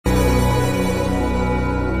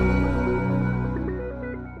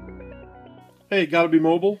Hey, Gotta Be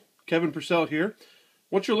Mobile, Kevin Purcell here.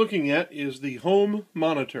 What you're looking at is the Home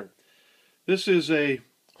Monitor. This is a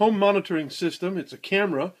home monitoring system. It's a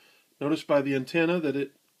camera. Notice by the antenna that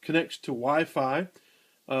it connects to Wi-Fi.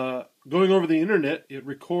 Going over the internet, it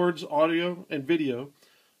records audio and video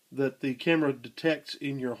that the camera detects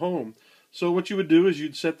in your home. So what you would do is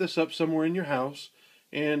you'd set this up somewhere in your house,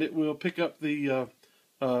 and it will pick up the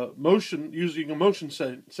motion using a motion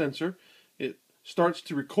sensor. It starts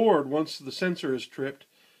to record once the sensor is tripped,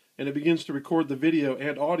 and it begins to record the video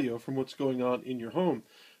and audio from what's going on in your home.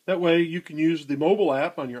 That way you can use the mobile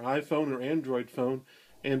app on your iPhone or Android phone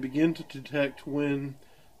and begin to detect when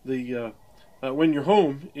your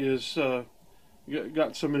home is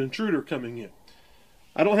got some intruder coming in.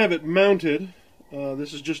 I don't have it mounted.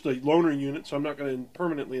 This is just a loaner unit, so I'm not going to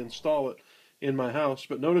permanently install it in my house.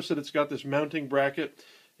 But notice that it's got this mounting bracket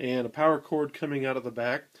and a power cord coming out of the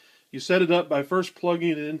back. You set it up by first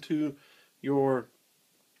plugging it into your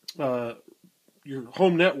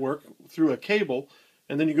home network through a cable,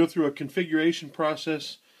 and then you go through a configuration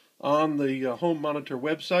process on the Home Monitor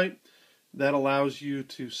website that allows you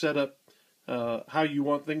to set up how you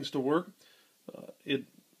want things to work. It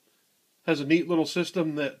has a neat little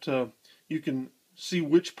system that you can see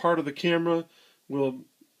which part of the camera will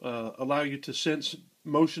allow you to sense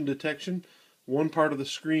motion detection. One part of the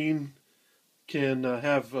screen can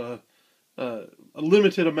have a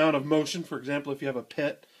limited amount of motion. For example, if you have a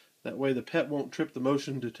pet, that way the pet won't trip the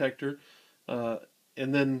motion detector. And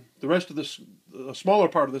then the rest of the smaller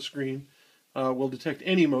part of the screen will detect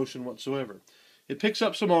any motion whatsoever. It picks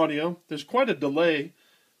up some audio. There's quite a delay.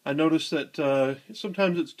 I noticed that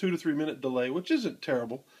sometimes it's 2 to 3 minute delay, which isn't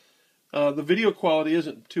terrible. The video quality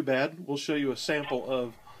isn't too bad. We'll show you a sample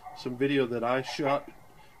of some video that I shot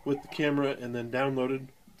with the camera and then downloaded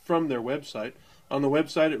from their website. On the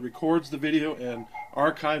website, it records the video and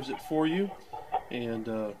archives it for you, and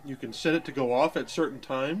you can set it to go off at certain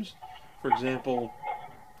times. For example,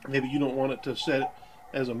 maybe you don't want it to set it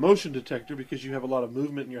as a motion detector because you have a lot of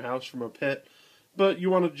movement in your house from a pet, but you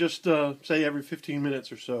want to just say every 15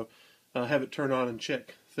 minutes or so have it turn on and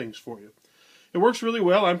check things for you. It works really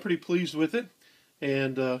well. I'm pretty pleased with it,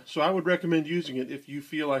 and so I would recommend using it if you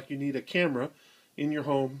feel like you need a camera in your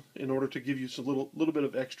home in order to give you a little bit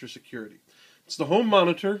of extra security. It's the Home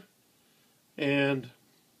Monitor, and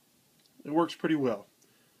it works pretty well.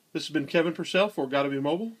 This has been Kevin Purcell for Gotta Be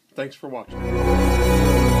Mobile. Thanks for watching.